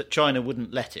is that China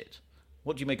wouldn't let it.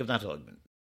 What do you make of that argument?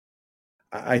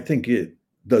 I think it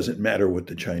doesn't matter what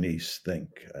the Chinese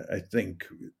think. I think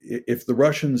if the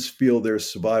Russians feel their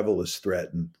survival is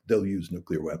threatened, they'll use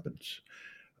nuclear weapons.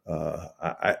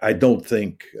 I don't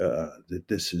think that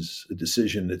this is a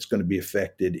decision that's going to be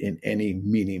affected in any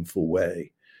meaningful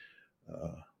way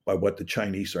by what the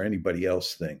Chinese or anybody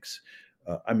else thinks.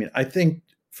 I think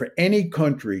for any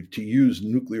country to use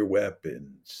nuclear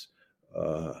weapons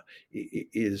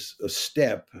is a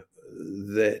step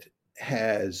that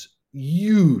has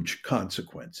huge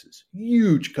consequences,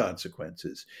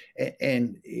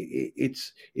 and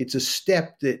it's a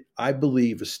step that I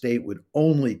believe a state would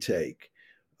only take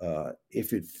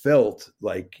if it felt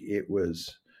like it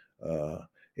was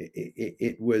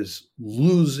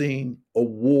losing a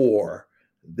war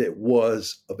that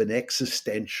was of an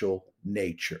existential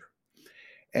nature.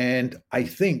 And I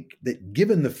think that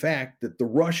given the fact that the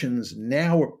Russians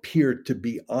now appear to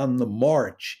be on the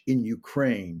march in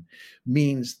Ukraine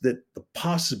means that the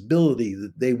possibility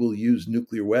that they will use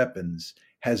nuclear weapons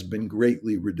has been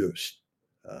greatly reduced.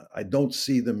 I don't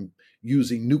see them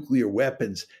using nuclear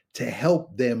weapons to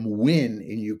help them win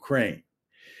in Ukraine.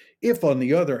 If, on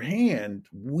the other hand,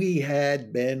 we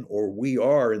had been or we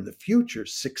are in the future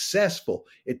successful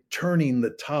at turning the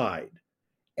tide,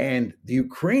 and the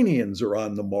Ukrainians are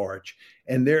on the march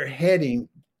and they're heading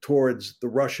towards the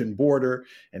Russian border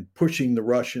and pushing the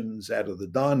Russians out of the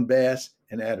Donbass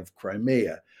and out of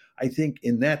Crimea, I think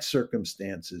in that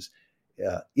circumstances,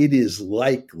 it is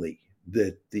likely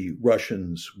that the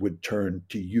Russians would turn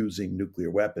to using nuclear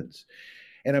weapons.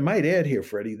 And I might add here,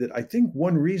 Freddie, that I think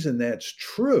one reason that's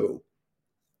true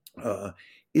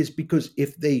is because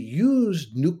if they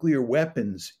used nuclear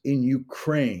weapons in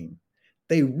Ukraine,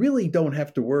 they really don't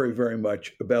have to worry very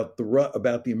much about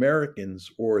the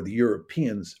Americans or the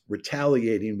Europeans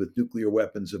retaliating with nuclear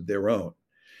weapons of their own.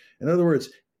 In other words,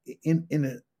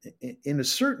 in a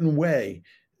certain way,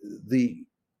 the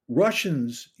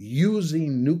Russians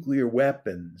using nuclear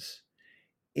weapons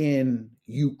in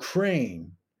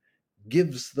Ukraine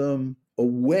gives them a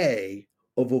way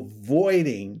of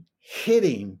avoiding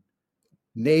hitting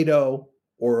NATO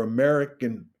or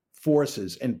American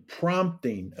forces and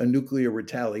prompting a nuclear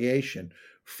retaliation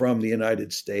from the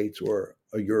United States or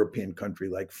a European country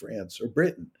like France or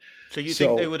Britain. So you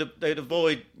think they'd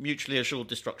avoid mutually assured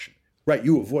destruction? Right.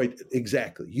 You avoid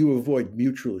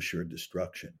mutual assured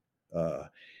destruction.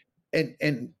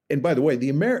 And by the way, the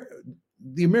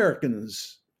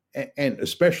Americans and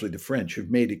especially the French have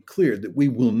made it clear that we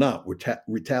will not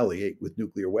retaliate with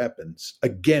nuclear weapons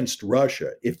against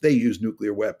Russia if they use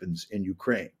nuclear weapons in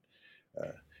Ukraine.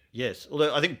 Yes,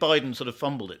 although I think Biden sort of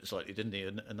fumbled it slightly, didn't he?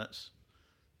 And that's.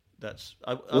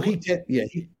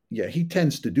 He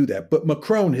tends to do that. But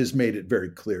Macron has made it very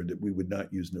clear that we would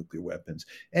not use nuclear weapons.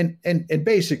 And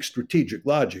basic strategic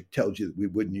logic tells you that we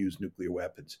wouldn't use nuclear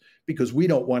weapons because we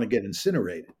don't want to get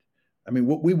incinerated. I mean,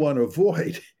 what we want to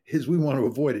avoid is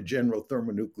a general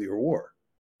thermonuclear war.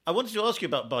 I wanted to ask you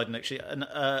about Biden, actually. And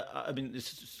I mean,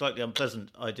 this is a slightly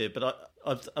unpleasant idea, but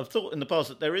I've thought in the past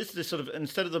that there is this sort of,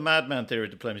 instead of the madman theory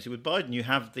of diplomacy, with Biden, you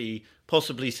have the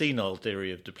possibly senile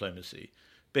theory of diplomacy.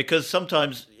 Because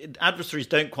sometimes adversaries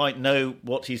don't quite know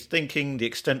what he's thinking, the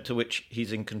extent to which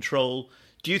he's in control.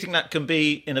 Do you think that can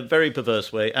be, in a very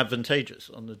perverse way, advantageous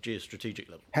on the geostrategic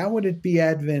level? How would it be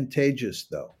advantageous,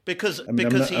 though?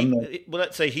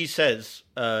 Let's say he says,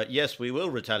 yes, we will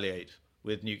retaliate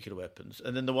with nuclear weapons.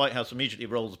 And then the White House immediately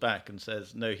rolls back and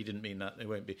says, no, he didn't mean that. It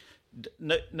won't be.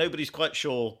 Nobody's quite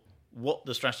sure what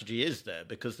the strategy is there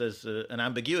because there's an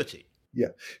ambiguity. Yeah.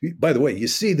 By the way, you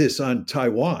see this on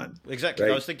Taiwan. Exactly.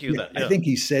 Right? I was thinking of that. Yeah. I think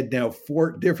he said now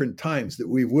 4 different times that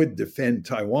we would defend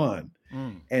Taiwan.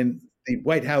 And the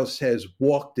White House has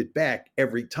walked it back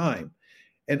every time.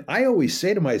 And I always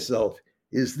say to myself,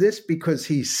 is this because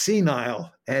he's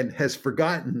senile and has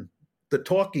forgotten the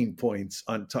talking points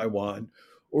on Taiwan,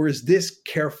 or is this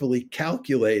carefully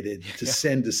calculated to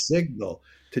send a signal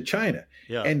to China?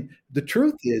 Yeah. And the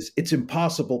truth is, it's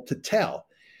impossible to tell.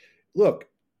 Look,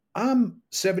 I'm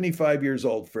 75 years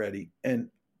old, Freddie, and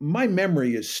my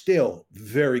memory is still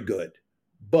very good,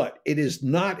 but it is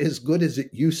not as good as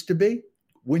it used to be.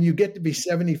 When you get to be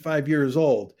 75 years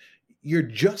old, you're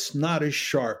just not as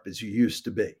sharp as you used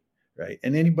to be, right?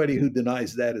 And anybody who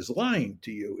denies that is lying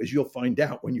to you, as you'll find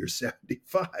out when you're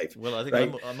 75. Well, I think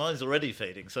right? mine's already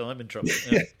fading, so I'm in trouble.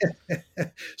 Yeah.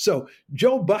 So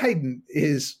Joe Biden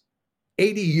is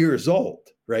 80 years old,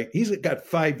 right? He's got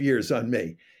 5 years on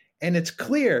me. And it's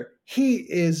clear he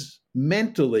is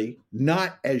mentally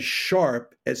not as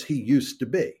sharp as he used to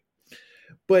be.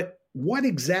 But what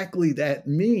exactly that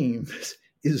means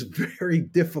is very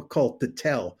difficult to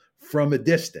tell from a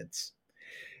distance.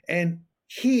 And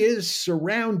he is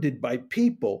surrounded by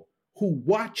people who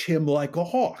watch him like a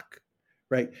hawk,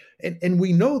 right? And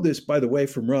we know this, by the way,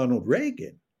 from Ronald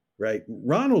Reagan, right?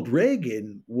 Ronald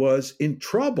Reagan was in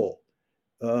trouble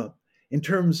in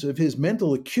terms of his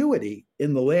mental acuity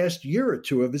in the last year or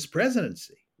two of his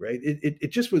presidency, right? It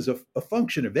just was a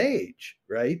function of age,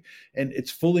 right? And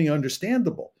it's fully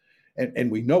understandable.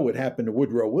 And we know what happened to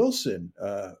Woodrow Wilson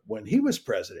when he was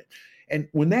president. And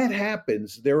when that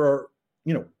happens, there are,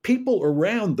 people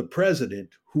around the president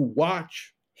who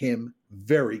watch him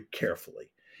very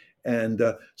carefully. And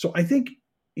so I think,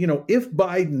 if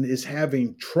Biden is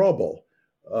having trouble,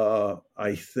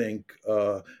 I think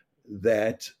that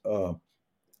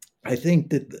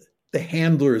the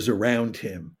handlers around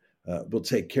him will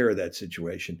take care of that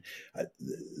situation.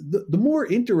 The more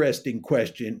interesting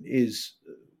question is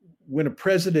when a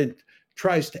president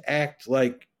tries to act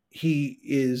like he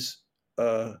is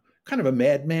kind of a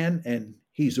madman and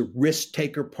he's a risk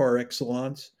taker par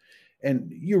excellence.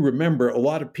 And you remember a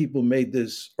lot of people made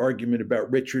this argument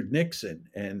about Richard Nixon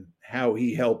and how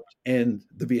he helped end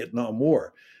the Vietnam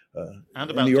War. And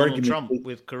about Donald Trump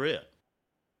with Korea.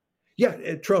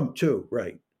 Yeah, Trump too,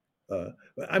 right.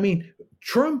 I mean,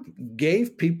 Trump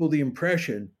gave people the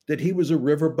impression that he was a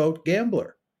riverboat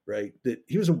gambler, right? That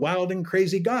he was a wild and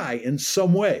crazy guy in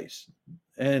some ways.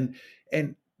 And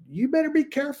you better be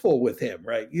careful with him,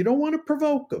 right? You don't want to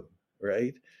provoke him,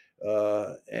 right?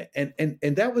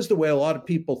 And that was the way a lot of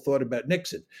people thought about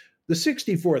Nixon. The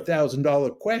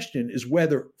 $64,000 question is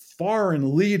whether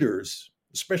foreign leaders,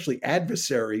 especially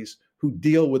adversaries who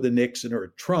deal with a Nixon or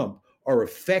a Trump, are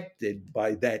affected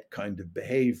by that kind of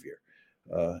behavior.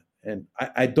 And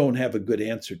I don't have a good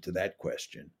answer to that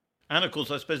question. And of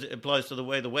course, I suppose it applies to the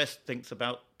way the West thinks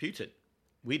about Putin.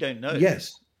 We don't know.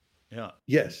 Yes. Yeah.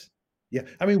 Yes. Yeah.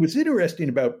 I mean, what's interesting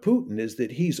about Putin is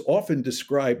that he's often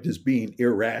described as being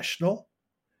irrational.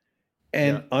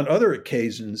 And on other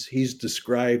occasions, he's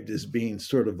described as being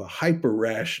sort of a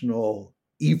hyper-rational,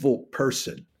 evil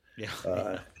person.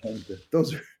 Yeah. And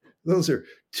those are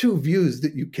two views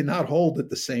that you cannot hold at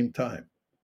the same time.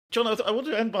 John, I want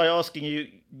to end by asking you,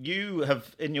 you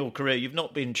have, in your career, you've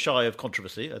not been shy of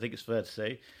controversy, I think it's fair to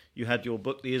say. You had your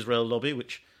book, The Israel Lobby,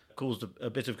 which caused a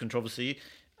bit of controversy.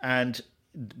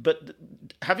 But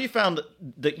have you found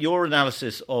that your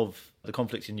analysis of the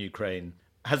conflict in Ukraine,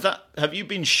 have you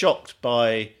been shocked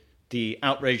by the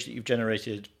outrage that you've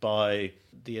generated, by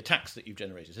the attacks that you've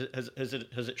generated?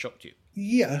 Has it shocked you?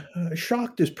 Yeah,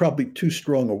 shocked is probably too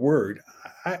strong a word.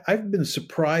 I've been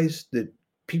surprised that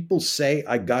people say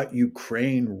I got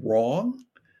Ukraine wrong.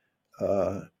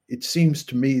 It seems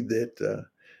to me that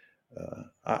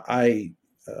I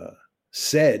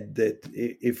said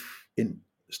that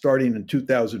starting in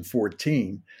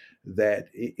 2014, that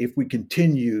if we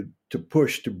continued to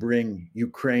push to bring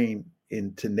Ukraine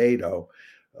into NATO,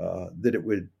 that it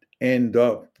would end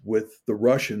up with the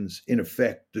Russians, in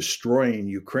effect, destroying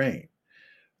Ukraine,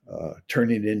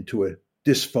 turning it into a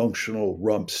dysfunctional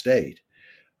rump state.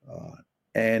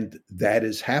 And that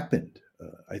has happened.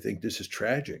 I think this is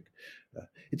tragic.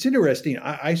 It's interesting.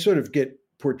 I sort of get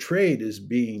portrayed as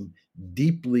being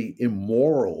deeply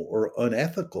immoral or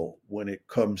unethical when it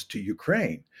comes to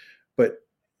Ukraine. But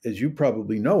as you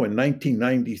probably know, in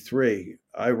 1993,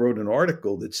 I wrote an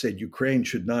article that said Ukraine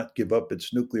should not give up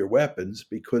its nuclear weapons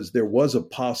because there was a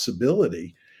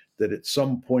possibility that at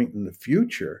some point in the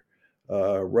future,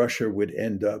 Russia would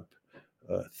end up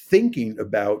thinking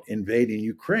about invading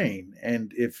Ukraine.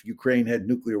 And if Ukraine had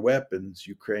nuclear weapons,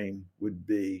 Ukraine would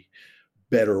be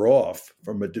better off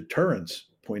from a deterrence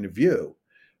point of view.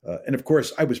 And of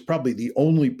course, I was probably the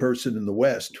only person in the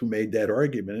West who made that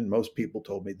argument, and most people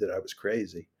told me that I was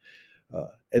crazy.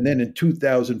 And then in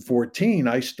 2014,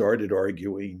 I started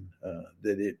arguing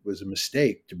that it was a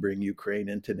mistake to bring Ukraine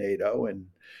into NATO, and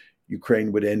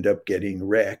Ukraine would end up getting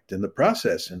wrecked in the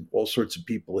process. And all sorts of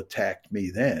people attacked me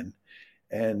then.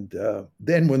 And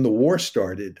then when the war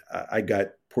started, I got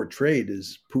portrayed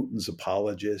as Putin's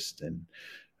apologist, and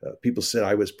people said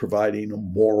I was providing a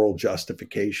moral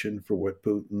justification for what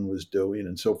Putin was doing,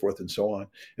 and so forth and so on.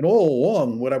 And all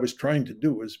along, what I was trying to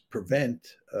do was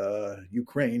prevent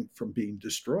Ukraine from being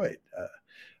destroyed.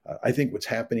 I think what's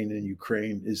happening in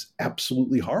Ukraine is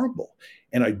absolutely horrible.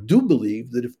 And I do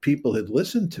believe that if people had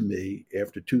listened to me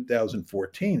after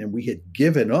 2014 and we had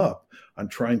given up on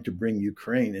trying to bring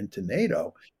Ukraine into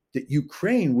NATO, that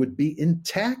Ukraine would be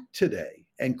intact today.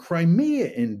 And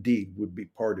Crimea, indeed, would be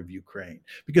part of Ukraine.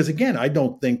 Because, again, I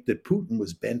don't think that Putin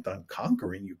was bent on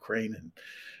conquering Ukraine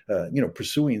and,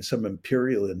 pursuing some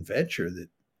imperial adventure that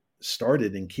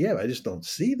started in Kiev. I just don't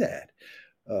see that.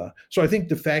 So I think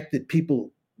the fact that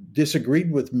people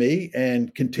disagreed with me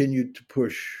and continued to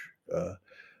push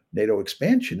NATO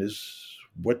expansion is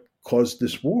what caused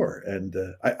this war. And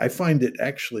I find it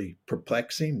actually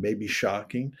perplexing, maybe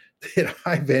shocking, that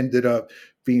I've ended up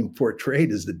being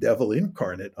portrayed as the devil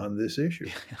incarnate on this issue.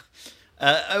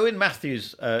 Owen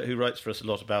Matthews, who writes for us a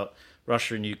lot about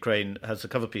Russia and Ukraine, has a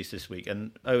cover piece this week.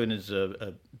 And Owen is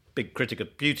a big critic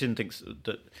of Putin, thinks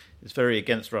that it's very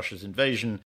against Russia's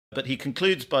invasion. But he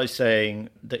concludes by saying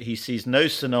that he sees no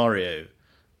scenario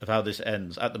of how this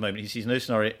ends at the moment. He sees no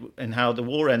scenario in how the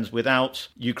war ends without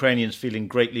Ukrainians feeling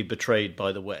greatly betrayed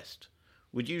by the West.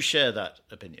 Would you share that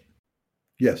opinion?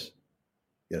 Yes.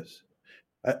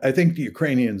 I think the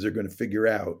Ukrainians are going to figure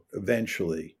out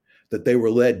eventually that they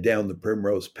were led down the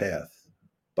primrose path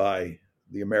by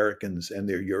the Americans and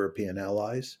their European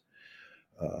allies.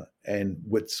 And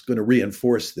what's going to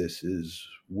reinforce this is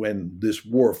when this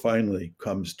war finally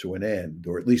comes to an end,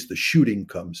 or at least the shooting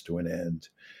comes to an end,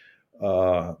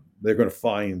 they're going to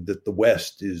find that the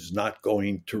West is not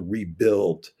going to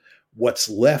rebuild what's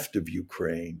left of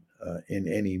Ukraine in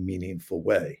any meaningful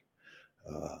way.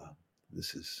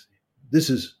 This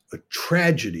is a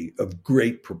tragedy of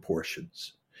great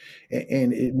proportions.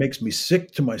 And it makes me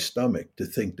sick to my stomach to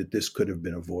think that this could have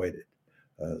been avoided.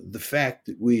 The fact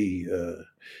that we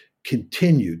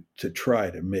continued to try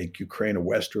to make Ukraine a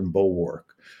Western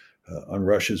bulwark on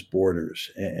Russia's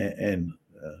borders and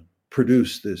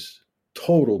produce this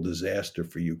total disaster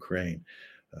for Ukraine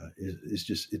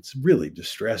it's really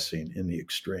distressing in the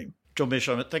extreme. John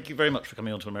Mearsheimer, thank you very much for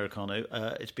coming on to Americano.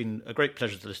 It's been a great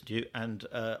pleasure to listen to you, and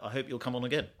I hope you'll come on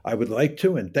again. I would like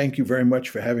to, and thank you very much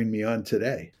for having me on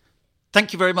today.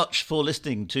 Thank you very much for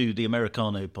listening to the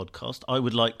Americano podcast. I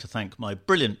would like to thank my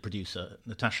brilliant producer,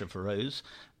 Natasha Feroz,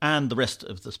 and the rest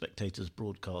of the Spectators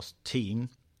broadcast team.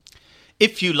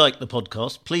 If you like the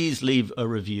podcast, please leave a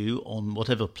review on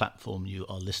whatever platform you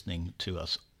are listening to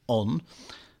us on.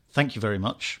 Thank you very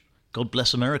much. God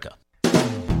bless America.